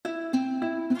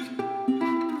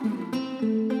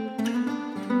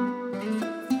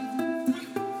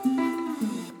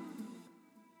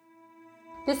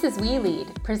This is We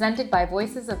Lead, presented by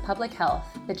Voices of Public Health,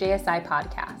 the JSI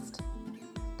podcast.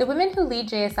 The women who lead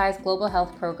JSI's global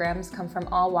health programs come from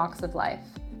all walks of life.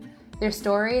 Their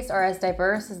stories are as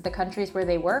diverse as the countries where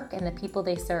they work and the people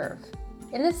they serve.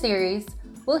 In this series,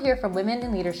 we'll hear from women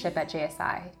in leadership at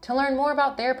JSI to learn more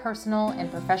about their personal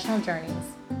and professional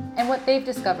journeys and what they've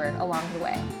discovered along the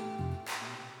way.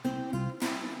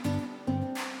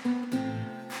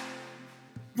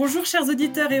 Bonjour chers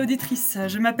auditeurs et auditrices,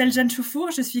 je m'appelle Jeanne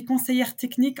Choufour, je suis conseillère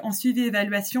technique en suivi et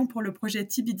évaluation pour le projet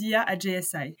TBDA à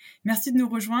JSI. Merci de nous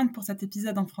rejoindre pour cet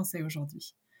épisode en français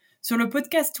aujourd'hui. Sur le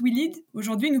podcast We Lead,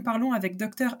 aujourd'hui nous parlons avec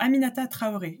Dr Aminata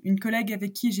Traoré, une collègue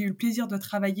avec qui j'ai eu le plaisir de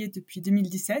travailler depuis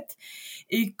 2017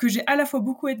 et que j'ai à la fois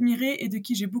beaucoup admirée et de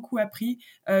qui j'ai beaucoup appris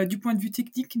du point de vue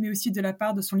technique mais aussi de la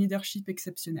part de son leadership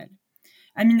exceptionnel.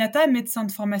 Aminata, médecin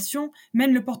de formation,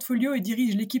 mène le portfolio et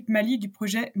dirige l'équipe Mali du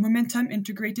projet Momentum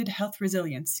Integrated Health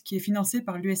Resilience, qui est financé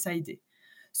par l'USAID.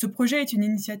 Ce projet est une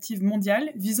initiative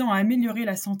mondiale visant à améliorer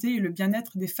la santé et le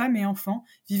bien-être des femmes et enfants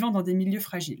vivant dans des milieux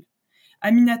fragiles.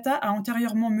 Aminata a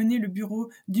antérieurement mené le bureau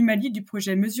du Mali du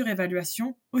projet Mesure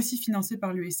Évaluation, aussi financé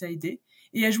par l'USAID,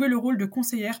 et a joué le rôle de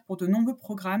conseillère pour de nombreux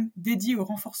programmes dédiés au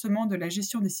renforcement de la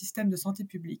gestion des systèmes de santé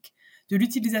publique, de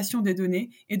l'utilisation des données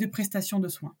et de prestations de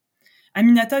soins.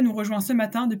 Aminata nous rejoint ce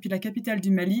matin depuis la capitale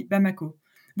du Mali, Bamako.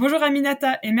 Bonjour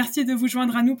Aminata et merci de vous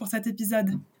joindre à nous pour cet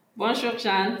épisode. Bonjour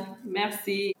Jeanne,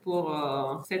 merci pour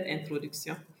cette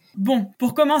introduction. Bon,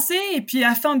 pour commencer, et puis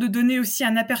afin de donner aussi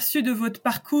un aperçu de votre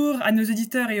parcours à nos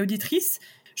auditeurs et auditrices,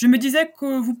 je me disais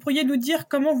que vous pourriez nous dire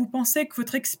comment vous pensez que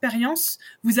votre expérience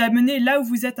vous a mené là où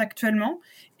vous êtes actuellement,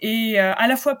 et à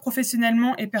la fois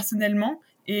professionnellement et personnellement,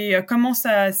 et comment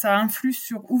ça influe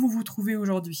sur où vous vous trouvez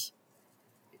aujourd'hui.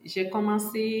 J'ai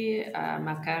commencé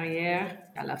ma carrière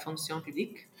à la fonction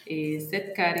publique et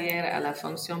cette carrière à la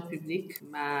fonction publique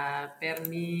m'a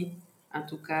permis, en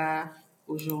tout cas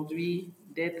aujourd'hui,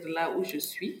 d'être là où je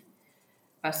suis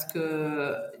parce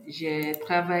que j'ai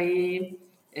travaillé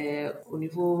au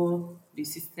niveau du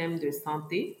système de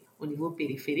santé, au niveau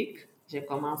périphérique. J'ai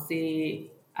commencé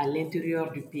à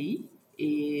l'intérieur du pays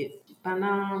et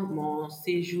pendant mon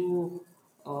séjour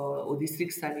au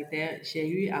district sanitaire, j'ai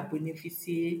eu à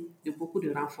bénéficier de beaucoup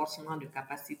de renforcement de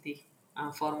capacités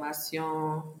en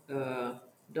formation.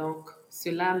 Donc,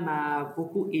 cela m'a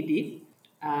beaucoup aidé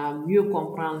à mieux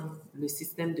comprendre le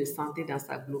système de santé dans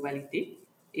sa globalité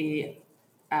et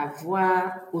à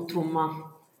voir autrement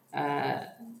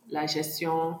la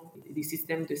gestion du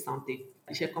système de santé.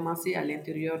 J'ai commencé à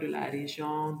l'intérieur de la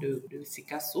région de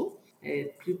Sikasso,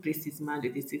 et plus précisément le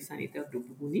district sanitaire de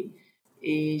Bougouni.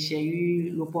 Et j'ai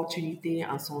eu l'opportunité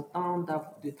en son temps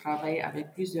de travailler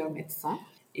avec plusieurs médecins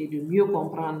et de mieux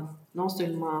comprendre non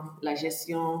seulement la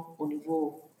gestion au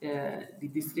niveau du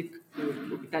district, de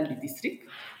l'hôpital du district,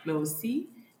 mais aussi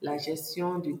la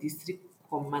gestion du district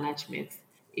comme management.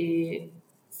 Et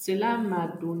cela m'a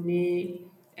donné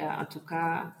en tout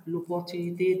cas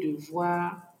l'opportunité de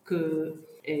voir que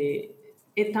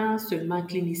étant seulement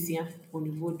clinicien au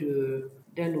niveau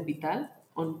d'un hôpital,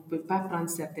 on ne peut pas prendre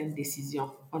certaines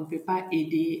décisions. On ne peut pas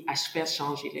aider à faire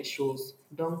changer les choses.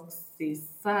 Donc, c'est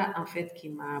ça, en fait, qui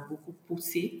m'a beaucoup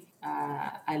poussée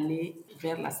à aller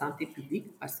vers la santé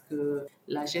publique parce que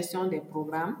la gestion des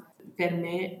programmes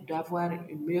permet d'avoir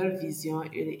une meilleure vision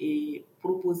et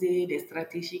proposer des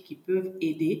stratégies qui peuvent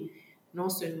aider non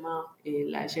seulement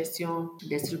la gestion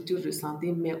des structures de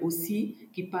santé, mais aussi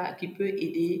qui peut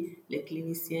aider les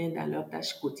cliniciens dans leurs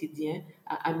tâches quotidiennes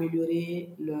à améliorer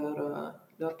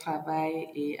leur travail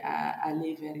et à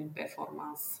aller vers une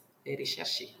performance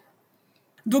recherchée.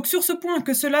 Donc sur ce point,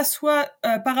 que cela soit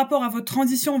par rapport à votre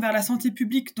transition vers la santé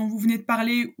publique dont vous venez de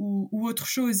parler ou autre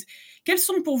chose, quels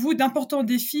sont pour vous d'importants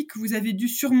défis que vous avez dû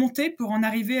surmonter pour en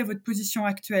arriver à votre position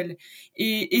actuelle ?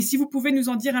 Et si vous pouvez nous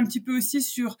en dire un petit peu aussi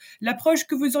sur l'approche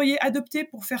que vous auriez adoptée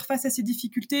pour faire face à ces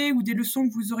difficultés ou des leçons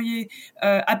que vous auriez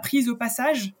apprises au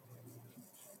passage ?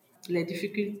 Les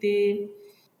difficultés,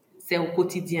 c'est au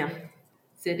quotidien,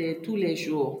 c'est de tous les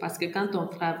jours parce que quand on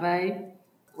travaille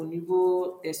au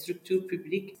niveau des structures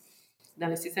publiques, dans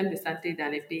le système de santé dans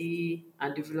les pays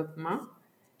en développement,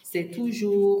 c'est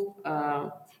toujours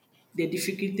des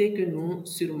difficultés que nous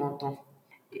surmontons.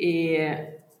 Et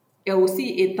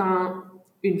aussi étant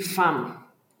une femme,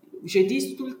 je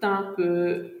dis tout le temps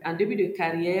qu'en début de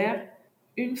carrière,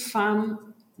 une femme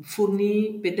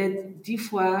fournit peut-être 10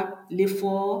 fois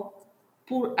l'effort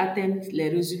pour atteindre les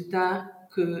résultats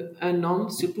qu'un homme,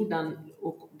 surtout dans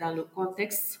le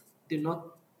contexte de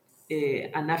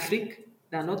en Afrique,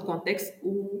 dans notre contexte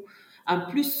où, en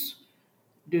plus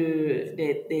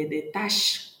des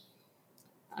tâches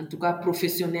en tout cas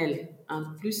professionnel. En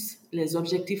plus, les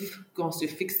objectifs qu'on se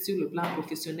fixe sur le plan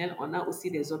professionnel, on a aussi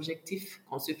des objectifs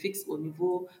qu'on se fixe au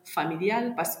niveau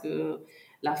familial parce que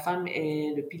la femme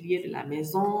est le pilier de la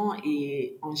maison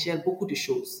et on gère beaucoup de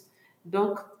choses.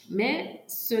 Donc, mais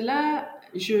cela,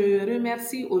 je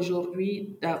remercie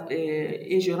aujourd'hui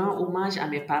et je rends hommage à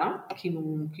mes parents qui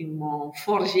m'ont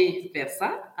forgé vers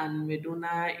ça en me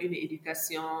donnant une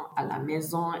éducation à la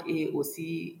maison et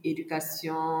aussi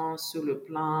éducation sur le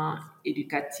plan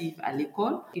éducatif à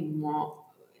l'école, qui m'ont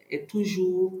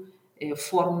toujours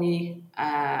formé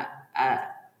à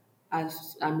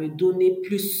me donner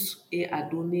plus et à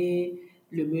donner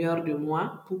le meilleur de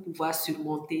moi pour pouvoir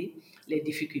surmonter les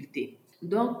difficultés.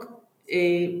 Donc,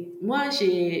 moi,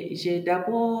 j'ai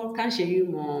d'abord, quand j'ai eu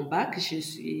mon bac,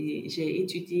 j'ai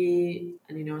étudié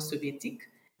en Union soviétique.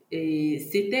 Et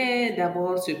c'était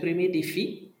d'abord ce premier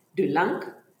défi de langue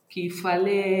qu'il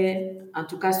fallait en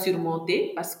tout cas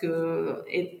surmonter parce que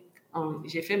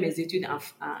j'ai fait mes études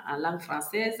en langue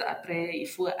française. Après, il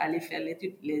faut aller faire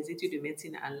les études de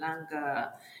médecine en langue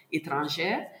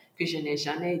étrangère que je n'ai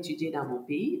jamais étudié dans mon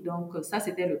pays. Donc, ça,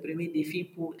 c'était le premier défi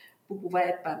pour pouvoir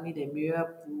être parmi les meilleurs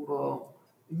pour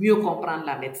mieux comprendre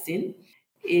la médecine.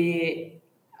 Et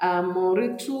à mon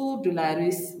retour de la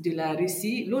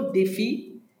Russie, l'autre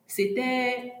défi,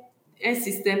 c'était un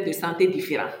système de santé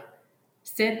différent.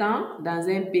 7 ans dans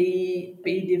un pays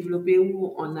développé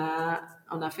où on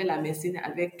a fait la médecine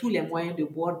avec tous les moyens de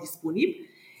bord disponibles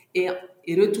et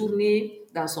retourner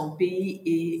dans son pays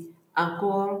et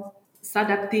encore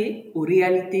s'adapter aux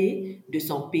réalités de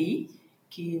son pays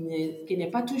qui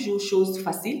n'est pas toujours chose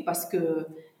facile parce que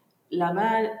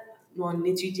là-bas, on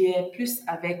étudiait plus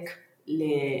avec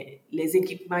les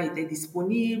équipements étaient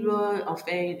disponibles,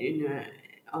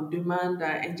 on demande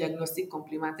un diagnostic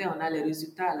complémentaire, on a les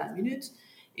résultats à la minute.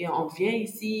 Et on vient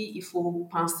ici, il faut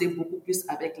penser beaucoup plus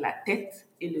avec la tête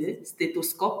et le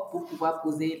stéthoscope pour pouvoir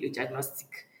poser le diagnostic.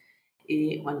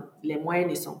 Et les moyens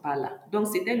ne sont pas là. Donc,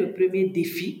 c'était le premier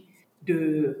défi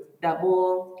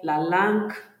d'abord la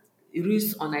langue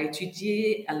russe. On a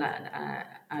étudié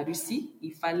en Russie.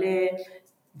 Il fallait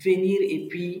venir et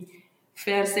puis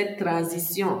faire cette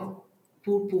transition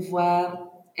pour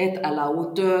pouvoir être à la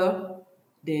hauteur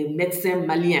des médecins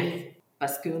maliens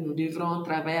parce que nous devrons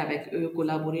travailler avec eux,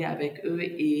 collaborer avec eux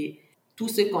et tout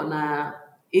ce qu'on a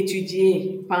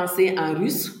étudié, pensé en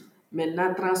russe,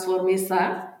 maintenant transformer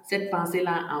cette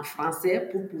pensée-là en français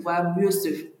pour pouvoir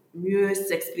mieux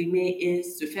s'exprimer et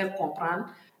se faire comprendre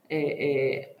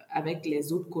avec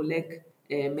les autres collègues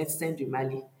médecins du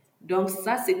Mali. Donc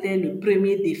ça, c'était le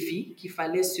premier défi qu'il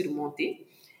fallait surmonter.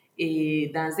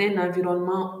 Et dans un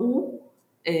environnement où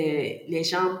les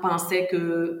gens pensaient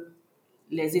que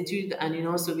les études en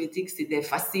Union soviétique, c'était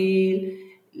facile,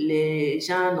 les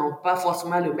gens n'ont pas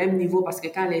forcément le même niveau parce que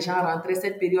quand les gens rentraient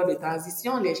cette période de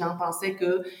transition, les gens pensaient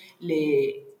que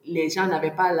les gens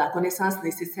n'avaient pas la connaissance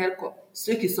nécessaire.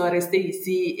 Ceux qui sont restés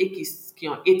ici et qui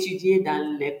ont étudié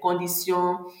dans les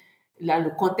conditions, dans le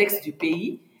contexte du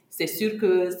pays, c'est sûr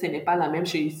que ce n'est pas la même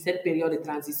chose, cette période de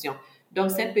transition.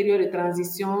 Donc, cette période de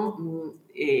transition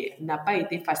n'a pas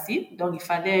été facile. Donc, il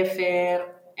fallait faire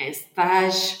un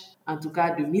stage, en tout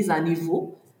cas de mise à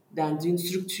niveau, dans une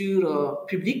structure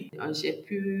publique. J'ai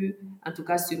pu, en tout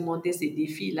cas, surmonter ces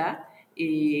défis-là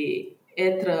et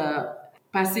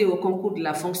passer au concours de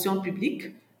la fonction publique.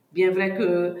 Bien vrai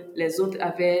que les autres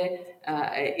avaient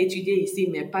étudié ici,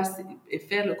 mais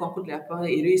faire le concours de la fonction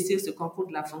et réussir ce concours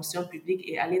de la fonction publique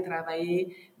et aller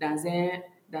travailler dans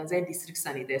un district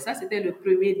sanitaire. Ça, c'était le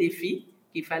premier défi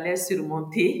qu'il fallait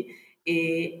surmonter.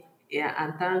 Et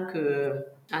en tant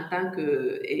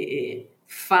que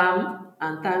femme,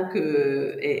 en tant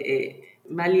que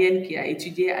malienne qui a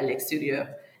étudié à l'extérieur.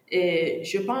 Et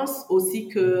je pense aussi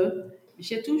que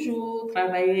j'ai toujours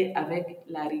travaillé avec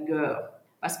la rigueur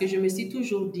parce que je me suis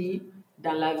toujours dit,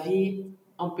 dans la vie,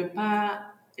 on ne peut pas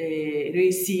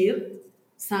réussir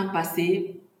sans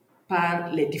passer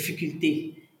par les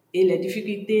difficultés. Et les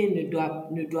difficultés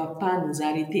ne doivent pas nous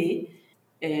arrêter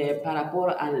par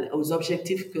rapport aux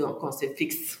objectifs qu'on se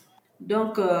fixe.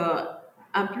 Donc,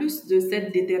 en plus de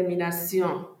cette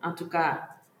détermination, en tout cas,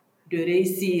 de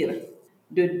réussir,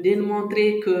 de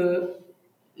démontrer que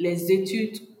les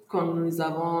études que nous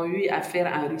avons eu à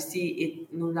faire en Russie et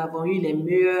nous avons eu les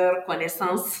meilleures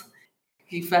connaissances,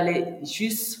 qu'il fallait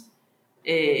juste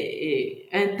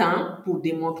un temps pour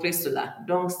démontrer cela.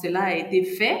 Donc, cela a été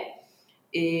fait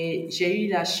et j'ai eu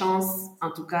la chance,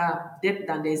 en tout cas, d'être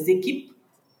dans des équipes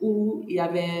où il y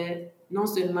avait non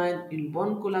seulement une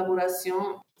bonne collaboration,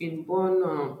 une bonne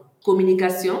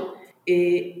communication,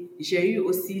 et j'ai eu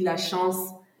aussi la chance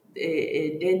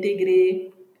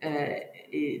d'intégrer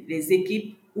les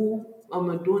équipes où on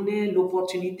me donnait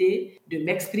l'opportunité de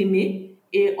m'exprimer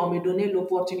et on me donnait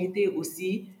l'opportunité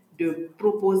aussi de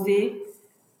proposer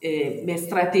mes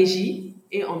stratégies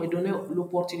et on me donnait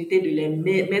l'opportunité de les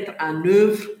mettre en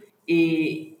œuvre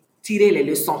et tirer les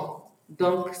leçons.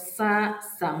 Donc ça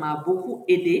m'a beaucoup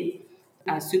aidé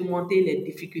à surmonter les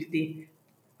difficultés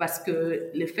parce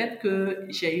que le fait que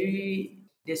j'ai eu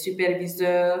des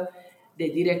superviseurs, des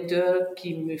directeurs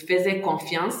qui me faisaient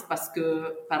confiance parce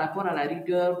que par rapport à la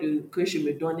rigueur que je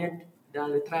me donnais dans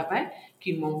le travail,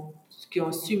 qui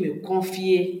ont su me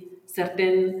confier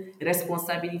certaines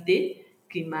responsabilités,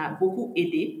 qui m'a beaucoup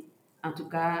aidé, en tout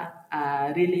cas, à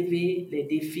relever les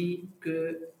défis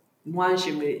que moi,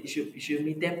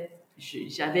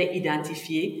 j'avais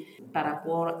identifiés par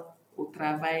rapport au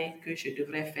travail que je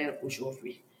devrais faire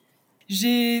aujourd'hui.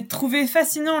 J'ai trouvé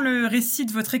fascinant le récit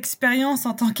de votre expérience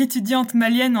en tant qu'étudiante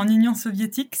malienne en Union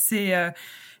soviétique. C'est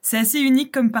assez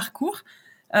unique comme parcours.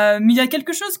 Mais il y a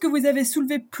quelque chose que vous avez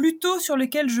soulevé plus tôt sur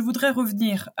lequel je voudrais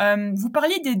revenir. Vous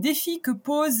parliez des défis que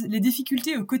posent les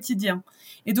difficultés au quotidien.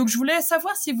 Et donc, je voulais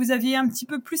savoir si vous aviez un petit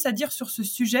peu plus à dire sur ce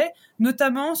sujet,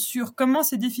 notamment sur comment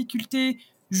ces difficultés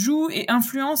jouent et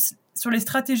influencent sur les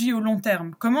stratégies au long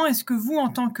terme. Comment est-ce que vous, en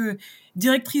tant que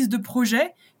directrice de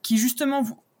projet, qui justement,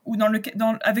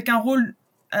 avec un rôle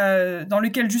dans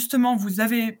lequel justement vous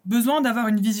avez besoin d'avoir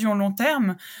une vision long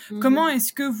terme, comment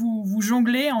est-ce que vous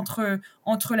jonglez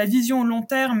entre la vision long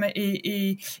terme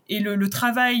et le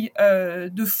travail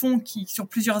de fond qui sur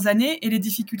plusieurs années et les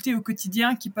difficultés au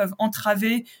quotidien qui peuvent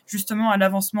entraver justement à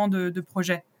l'avancement de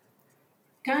projets?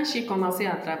 Quand j'ai commencé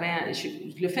à travailler,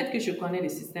 le fait que je connais le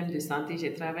système de santé,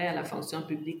 j'ai travaillé à la fonction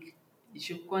publique,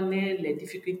 je connais les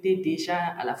difficultés déjà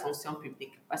à la fonction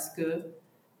publique parce que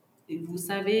vous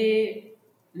savez,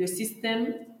 le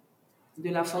système de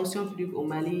la fonction publique au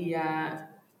Mali,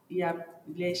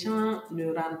 les gens ne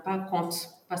rendent pas compte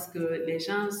parce que les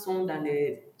gens sont dans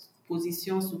des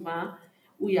positions souvent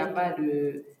où il n'y a pas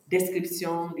de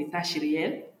description des tâches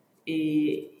réelles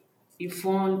et ils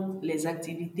font les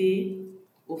activités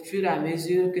au fur et à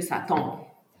mesure que ça tombe.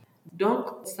 Donc,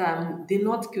 ça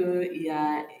dénote qu'il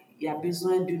y a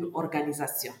besoin d'une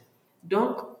organisation.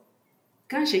 Donc,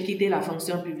 quand j'ai quitté la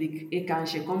fonction publique et quand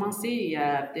j'ai commencé, il y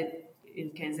a peut-être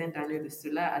une quinzaine d'années de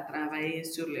cela, à travailler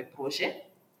sur les projets,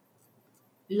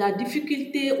 la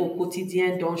difficulté au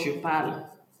quotidien dont je parle,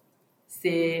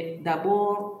 c'est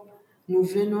d'abord,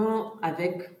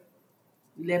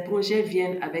 les projets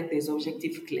viennent avec des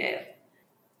objectifs clairs,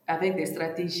 avec des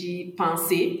stratégies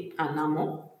pensées en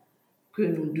amont que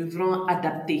nous devrons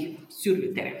adapter sur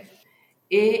le terrain.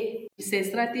 Et ces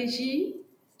stratégies,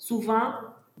 souvent,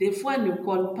 des fois, ne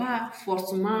collent pas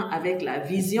forcément avec la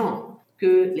vision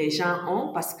que les gens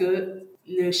ont parce que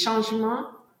le changement,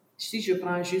 si je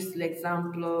prends juste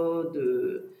l'exemple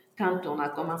de quand on a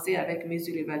commencé avec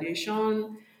Mesure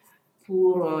Evaluation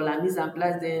pour la mise en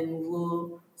place d'un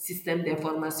nouveau système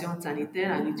d'information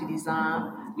sanitaire en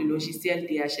utilisant le logiciel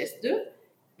DHS2,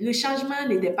 le changement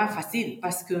n'était pas facile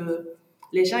parce que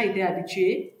les gens étaient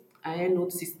habitués à un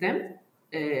autre système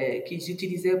qu'ils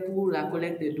utilisaient pour la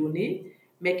collecte de données,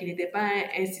 mais qui n'était pas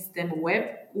un système web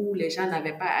où les gens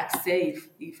n'avaient pas accès.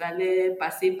 Il fallait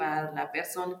passer par la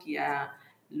personne qui a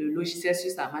le logiciel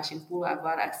sur sa machine pour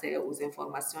avoir accès aux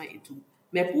informations et tout.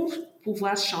 Mais pour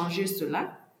pouvoir changer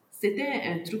cela, c'était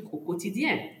un truc au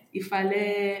quotidien. Il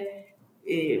fallait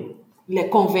les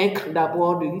convaincre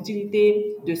d'abord de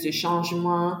l'utilité de ce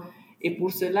changement. Et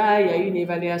pour cela, il y a eu une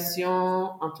évaluation,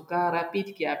 en tout cas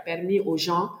rapide, qui a permis aux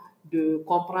gens de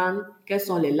comprendre quelles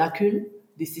sont les lacunes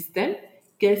du système,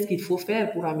 qu'est-ce qu'il faut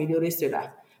faire pour améliorer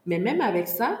cela. Mais même avec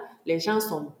ça, les gens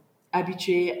sont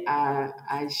habitués à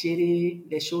gérer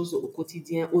les choses au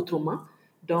quotidien autrement.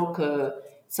 Donc,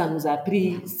 ça nous a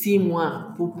pris 6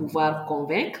 mois pour pouvoir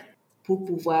convaincre, pour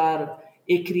pouvoir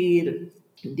décrire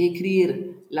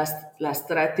la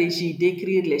stratégie,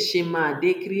 décrire les schémas,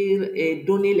 décrire et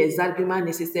donner les arguments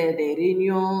nécessaires des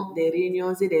réunions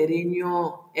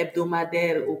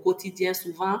hebdomadaires au quotidien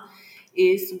souvent.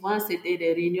 Et souvent, c'était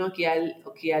des réunions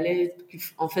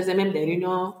on faisait même des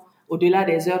réunions au-delà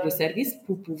des heures de service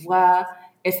pour pouvoir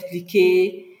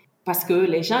expliquer parce que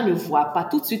les gens ne voient pas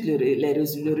tout de suite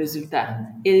le résultat.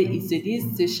 Et ils se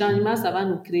disent, ce changement, ça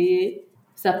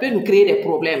peut nous créer des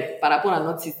problèmes par rapport à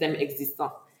notre système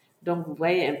existant. Donc, vous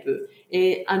voyez un peu.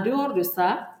 Et en dehors de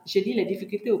ça, je dis les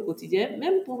difficultés au quotidien,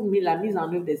 même pour la mise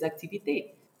en œuvre des activités.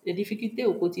 Les difficultés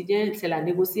au quotidien, c'est la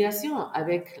négociation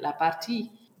avec la partie,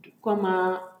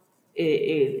 comment,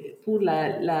 pour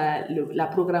la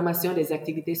programmation des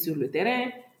activités sur le terrain.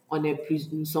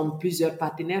 Nous sommes plusieurs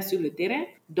partenaires sur le terrain.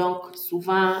 Donc,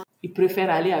 souvent, ils préfèrent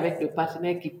aller avec le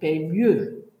partenaire qui paye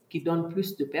mieux, qui donne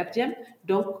plus de per diem.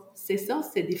 Donc, c'est ça,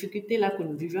 ces difficultés-là que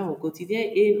nous vivons au quotidien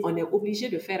et on est obligé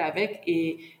de faire avec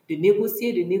et de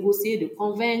négocier, de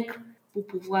convaincre pour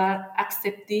pouvoir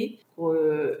accepter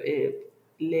que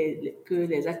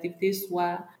les activités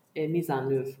soient mises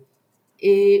en œuvre.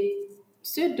 Et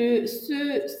c'est de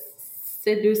ça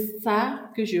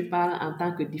que je parle en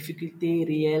tant que difficultés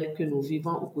réelles que nous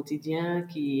vivons au quotidien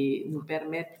qui nous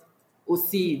permettent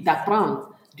aussi d'apprendre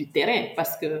du terrain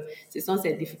parce que ce sont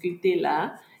ces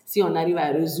difficultés-là, si on arrive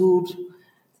à résoudre,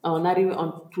 on arrive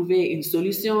à trouver une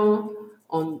solution,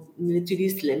 on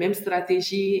utilise les mêmes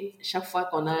stratégies. Chaque fois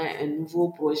qu'on a un nouveau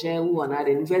projet ou on a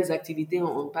de nouvelles activités,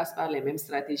 on passe par les mêmes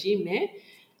stratégies. Mais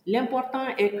l'important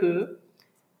est que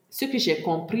ce que j'ai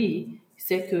compris,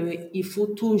 c'est qu'il faut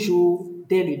toujours,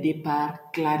 dès le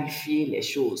départ, clarifier les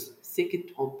choses. Ce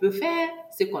qu'on peut faire,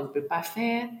 ce qu'on ne peut pas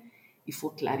faire, il faut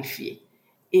clarifier.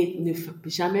 Et ne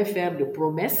jamais faire de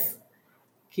promesses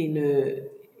qu'on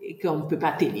ne peut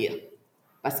pas tenir.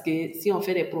 Parce que si on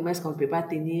fait des promesses qu'on ne peut pas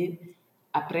tenir,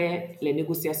 après, les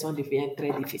négociations deviennent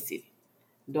très difficiles.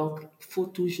 Donc, il faut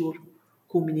toujours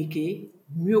communiquer,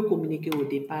 mieux communiquer au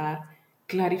départ,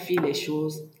 clarifier les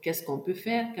choses, qu'est-ce qu'on peut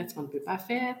faire, qu'est-ce qu'on ne peut pas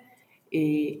faire,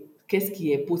 et qu'est-ce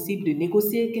qui est possible de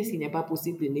négocier, qu'est-ce qui n'est pas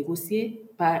possible de négocier,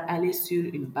 par aller sur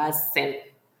une base saine.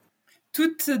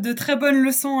 Toutes de très bonnes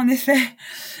leçons, en effet.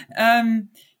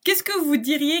 Qu'est-ce que vous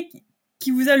diriez qui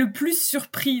vous a le plus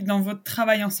surpris dans votre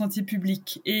travail en santé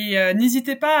publique? Et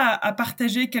n'hésitez pas à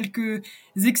partager quelques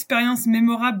expériences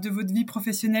mémorables de votre vie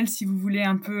professionnelle si vous voulez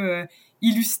un peu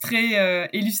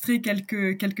illustrer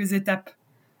quelques étapes.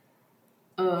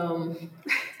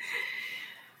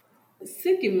 Ce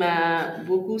qui m'a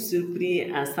beaucoup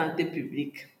surpris en santé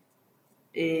publique,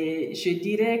 et je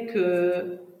dirais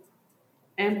que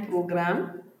un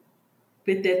programme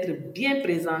peut être bien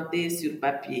présenté sur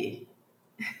papier.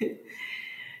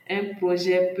 Un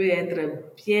projet peut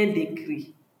être bien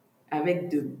décrit avec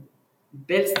de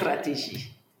belles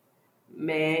stratégies,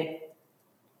 mais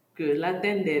que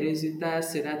l'atteinte des résultats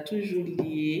sera toujours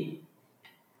liée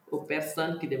aux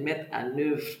personnes qui le mettent en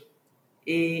œuvre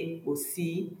et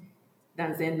aussi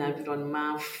dans un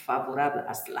environnement favorable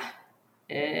à cela.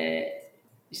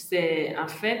 En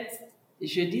fait,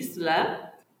 je dis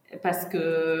cela parce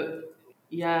que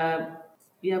il y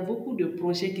a beaucoup de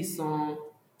projets qui sont,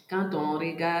 quand on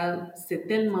regarde, c'est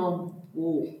tellement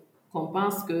beau qu'on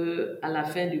pense qu'à la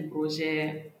fin du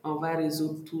projet, on va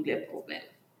résoudre tous les problèmes.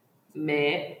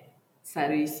 Mais ça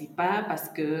ne réussit pas parce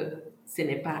que ce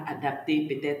n'est pas adapté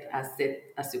peut-être à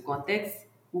ce contexte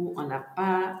où on n'a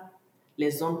pas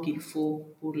les hommes qu'il faut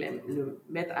pour le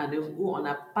mettre en œuvre, où on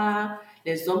n'a pas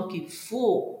les hommes qu'il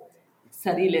faut,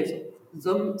 c'est-à-dire les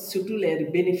hommes, surtout les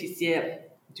bénéficiaires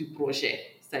du projet.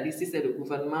 C'est-à-dire si c'est le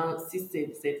gouvernement, si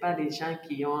ce n'est pas des gens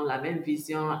qui ont la même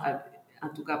vision, en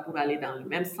tout cas pour aller dans le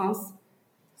même sens,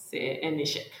 c'est un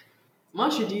échec. Moi,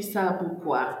 je dis ça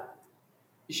pourquoi?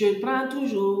 Je prends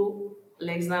toujours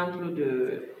l'exemple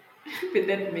de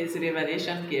peut-être Mes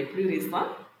Revelation qui est plus récent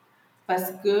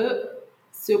parce que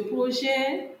ce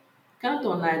projet, quand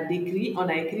on a écrit,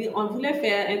 on voulait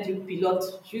faire un truc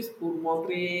pilote juste pour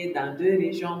montrer dans 2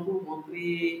 régions, pour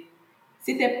montrer.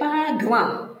 C'était pas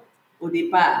grand au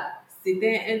départ,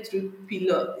 c'était un truc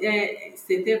pilote.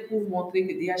 C'était pour montrer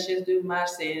que DHS2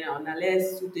 marche, on allait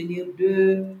soutenir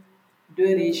deux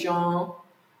régions.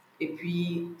 Et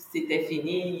puis, c'était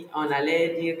fini, on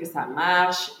allait dire que ça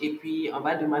marche, et puis on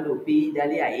va demander au pays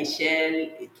d'aller à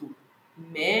échelle et tout.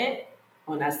 Mais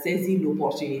on a saisi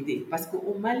l'opportunité parce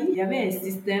qu'au Mali, il y avait un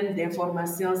système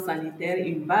d'information sanitaire,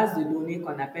 une base de données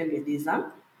qu'on appelle le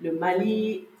DESAM. Le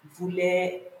Mali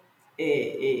voulait,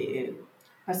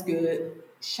 parce que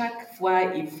chaque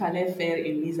fois, il fallait faire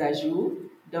une mise à jour.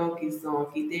 Donc, ils ont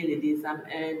quitté le DESAM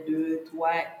 1, 2, 3.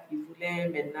 Ils voulaient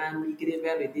maintenant migrer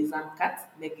vers le DESAM 4,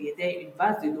 mais qui était une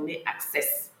base de données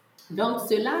Access. Donc,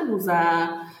 cela nous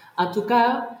a, en tout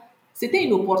cas, c'était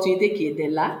une opportunité qui était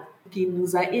là, qui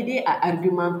nous a aidé à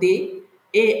argumenter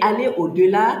et aller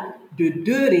au-delà de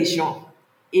 2 régions.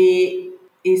 Et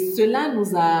cela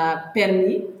nous a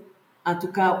permis, en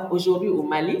tout cas aujourd'hui au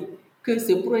Mali, que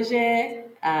ce projet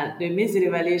de Mes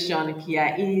Revelation qui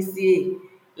a initié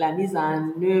la mise en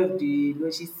œuvre du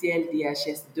logiciel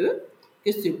DHS2,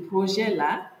 que ce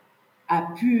projet-là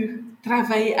a pu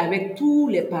travailler avec tous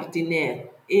les partenaires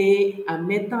et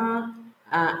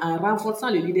en renforçant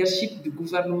le leadership du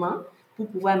gouvernement pour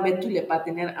pouvoir mettre tous les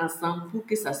partenaires ensemble pour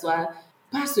que ça soit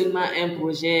pas seulement un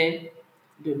projet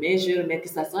de mesure, mais que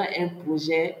ça soit un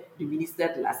projet du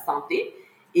ministère de la Santé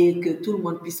et que tout le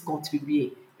monde puisse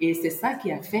contribuer. Et c'est ça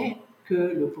qui a fait que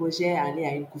le projet allait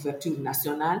à une couverture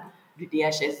nationale du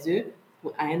DHS2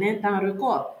 à un temps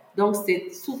record. Donc, c'est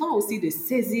souvent aussi de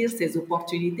saisir ces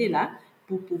opportunités-là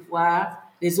pour pouvoir...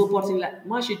 Les opportunités.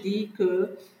 Moi, je dis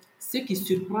que ce qui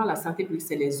surprend la santé publique,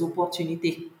 c'est les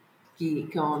opportunités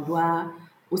qu'on doit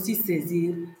aussi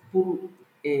saisir pour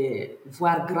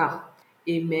voir grand.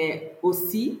 Mais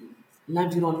aussi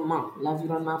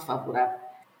l'environnement favorable.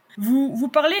 Vous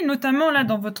parlez notamment là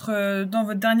dans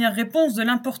votre dernière réponse de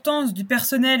l'importance du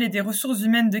personnel et des ressources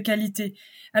humaines de qualité.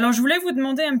 Alors je voulais vous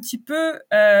demander un petit peu,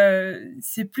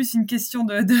 c'est plus une question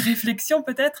de réflexion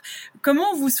peut-être,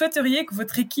 comment vous souhaiteriez que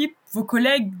votre équipe, vos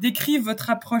collègues décrivent votre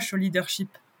approche au leadership?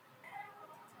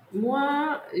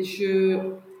 Moi,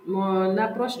 mon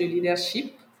approche de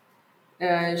leadership,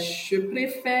 je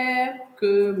préfère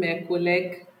que mes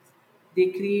collègues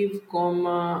décrivent comme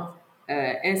un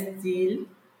style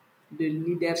de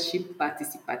leadership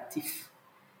participatif.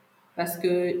 Parce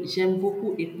que j'aime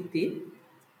beaucoup écouter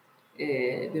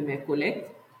de mes collègues.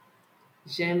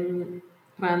 J'aime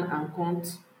prendre en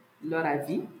compte leur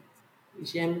avis.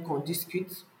 J'aime qu'on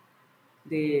discute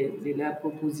de leurs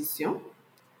propositions.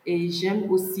 Et j'aime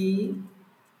aussi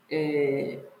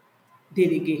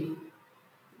déléguer.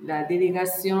 La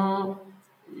délégation,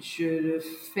 je le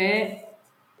fais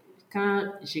quand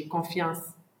j'ai confiance,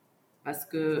 parce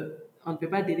qu'on ne peut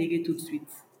pas déléguer tout de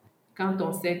suite. Quand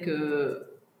on sait que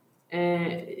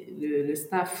le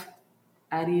staff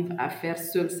arrive à faire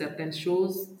seul certaines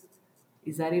choses,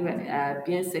 ils arrivent à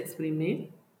bien s'exprimer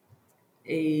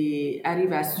et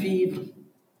arrivent à suivre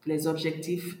les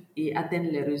objectifs et atteindre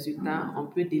les résultats, on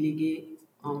peut déléguer,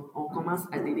 on commence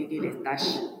à déléguer les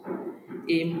tâches.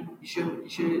 Et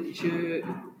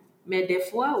mais des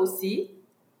fois aussi,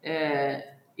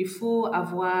 il faut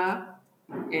avoir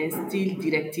un style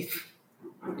directif.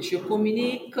 Je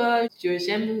communique,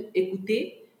 j'aime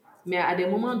écouter, mais à des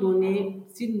moments donnés,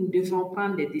 si nous devons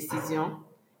prendre des décisions,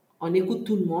 on écoute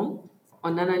tout le monde,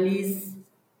 on analyse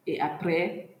et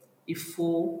après, il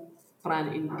faut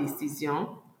prendre une décision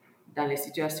dans les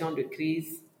situations de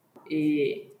crise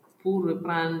et pour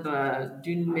reprendre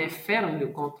d'une main ferme le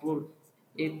contrôle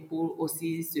et pour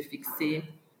aussi fixer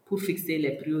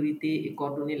les priorités et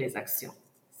coordonner les actions.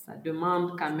 Ça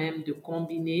demande quand même de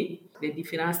combiner les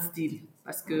différents styles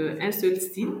parce qu'un seul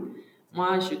style,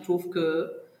 moi, je trouve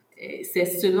que c'est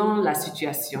selon la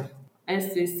situation. Un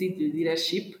seul style de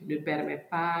leadership ne permet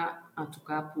pas, en tout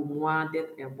cas pour moi,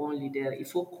 d'être un bon leader. Il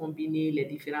faut combiner les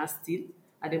différents styles.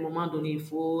 À des moments donnés, il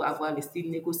faut avoir le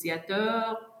style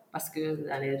négociateur parce que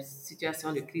dans les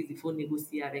situations de crise, il faut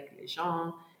négocier avec les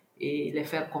gens et les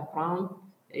faire comprendre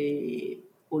et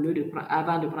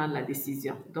avant de prendre la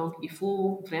décision. Donc, il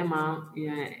faut vraiment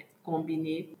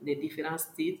combiner les différents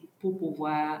styles pour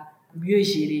pouvoir mieux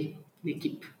gérer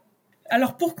l'équipe.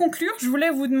 Alors pour conclure, je voulais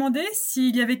vous demander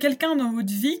s'il y avait quelqu'un dans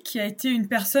votre vie qui a été une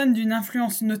personne d'une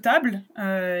influence notable,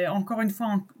 encore une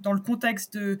fois dans le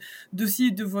contexte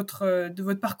aussi de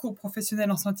votre parcours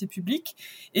professionnel en santé publique,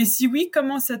 et si oui,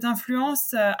 comment cette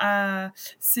influence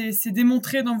s'est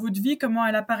démontrée dans votre vie, comment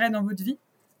elle apparaît dans votre vie?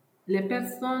 Les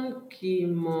personnes qui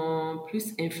m'ont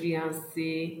plus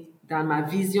influencée dans ma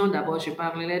vision, d'abord je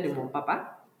parlerai de mon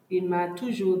papa. Il m'a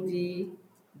toujours dit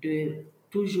de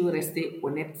toujours rester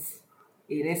honnête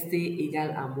et rester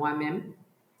égal à moi-même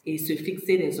et se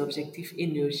fixer des objectifs et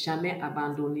ne jamais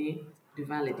abandonner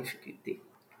devant les difficultés.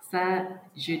 Ça,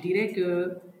 je dirais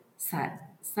que ça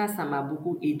m'a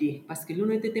beaucoup aidé parce que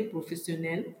l'honnêteté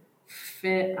professionnelle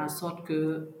fait en sorte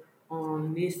que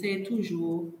on essaie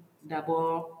toujours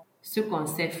d'abord ce qu'on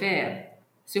sait faire,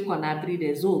 ce qu'on a appris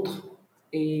des autres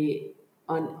et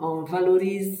on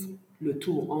valorise le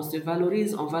tout, on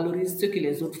valorise ce que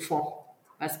les autres font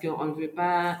parce qu'on ne veut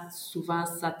pas souvent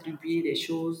s'attribuer des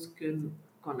choses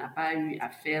qu'on n'a pas eu à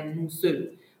faire nous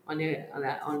seuls. On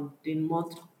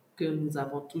démontre que nous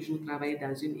avons toujours travaillé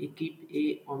dans une équipe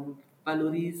et on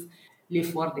valorise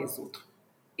l'effort des autres.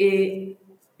 Et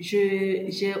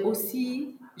je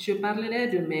parlerai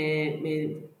de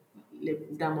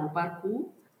dans mon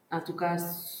parcours, en tout cas,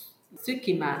 ce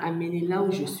qui m'a amené là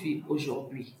où je suis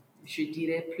aujourd'hui. Je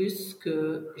dirais plus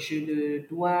que je le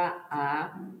dois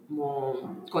à mon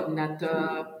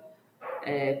coordinateur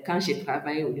quand j'ai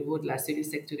travaillé au niveau de la cellule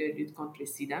sectorielle de lutte contre le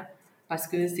sida, parce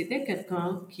que c'était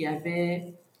quelqu'un qui,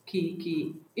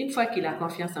 une fois qu'il a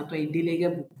confiance en toi, il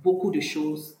déléguait beaucoup de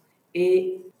choses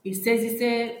et il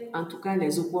saisissait en tout cas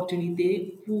les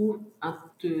opportunités pour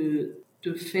te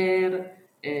faire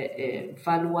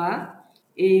valoir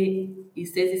et il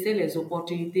saisissait les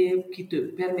opportunités qui te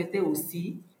permettaient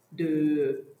aussi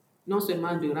non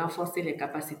seulement de renforcer les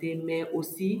capacités, mais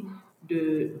aussi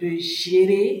de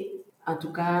gérer en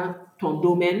tout cas ton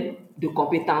domaine de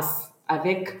compétences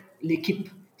avec l'équipe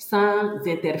sans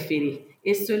interférer.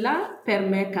 Et cela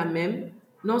permet quand même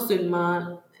non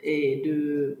seulement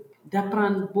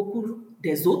d'apprendre beaucoup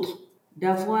des autres,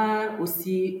 d'avoir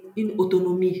aussi une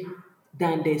autonomie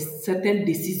dans certaines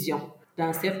décisions,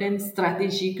 dans certaines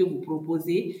stratégies que vous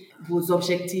proposez, vos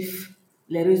objectifs,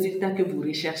 les résultats que vous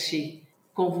recherchez.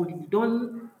 Qu'on vous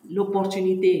donne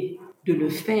l'opportunité de le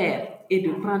faire et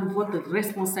de prendre votre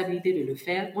responsabilité de le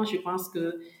faire, moi je pense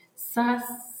que ça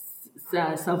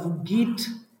vous guide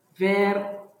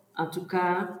vers, en tout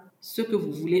cas, ce que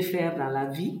vous voulez faire dans la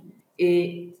vie.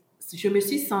 Et je me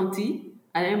suis sentie,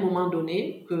 à un moment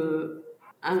donné, que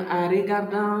en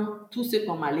regardant tout ce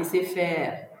qu'on m'a laissé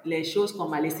faire, les choses qu'on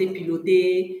m'a laissé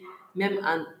piloter, même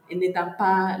en n'étant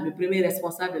pas le premier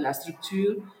responsable de la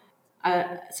structure,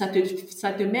 ça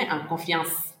te met en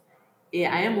confiance. Et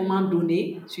à un moment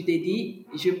donné, tu te dis,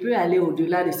 je peux aller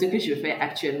au-delà de ce que je fais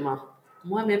actuellement.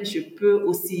 Moi-même, je peux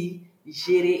aussi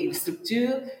gérer une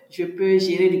structure, je peux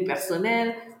gérer du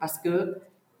personnel, parce que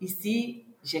ici,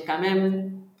 j'ai quand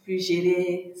même pu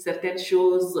gérer certaines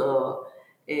choses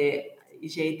et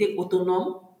j'ai été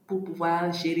autonome pour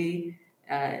pouvoir gérer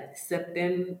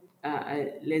certaines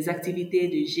les activités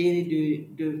de gérer,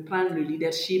 de prendre le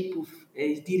leadership pour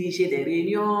diriger des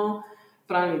réunions,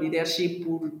 prendre le leadership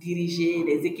pour diriger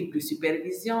des équipes de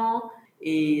supervision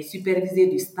et superviser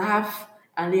du staff,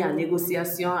 aller en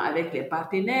négociation avec les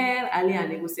partenaires, aller en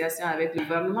négociation avec le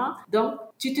gouvernement. Donc,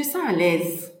 tu te sens à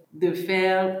l'aise de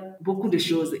faire beaucoup de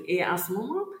choses. Et en ce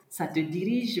moment, ça te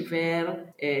dirige vers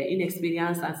une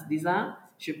expérience en se disant,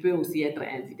 je peux aussi être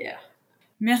un leader.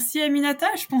 Merci Aminata,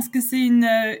 je pense que c'est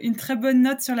une très bonne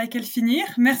note sur laquelle finir.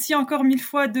 Merci encore 1000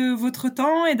 fois de votre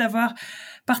temps et d'avoir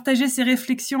partagé ces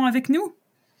réflexions avec nous.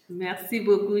 Merci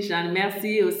beaucoup Jeanne,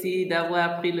 merci aussi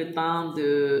d'avoir pris le temps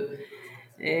de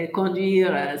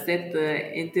conduire cette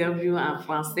interview en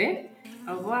français.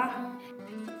 Au revoir.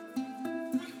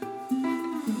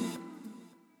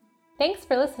 Thanks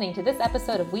for listening to this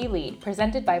episode of We Lead,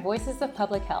 presented by Voices of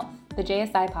Public Health, the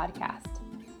JSI podcast.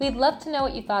 We'd love to know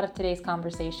what you thought of today's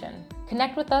conversation.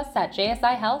 Connect with us at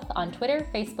JSI Health on Twitter,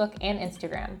 Facebook, and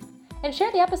Instagram. And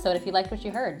share the episode if you liked what you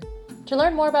heard. To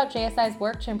learn more about JSI's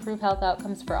work to improve health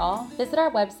outcomes for all, visit our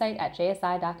website at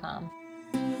jsi.com.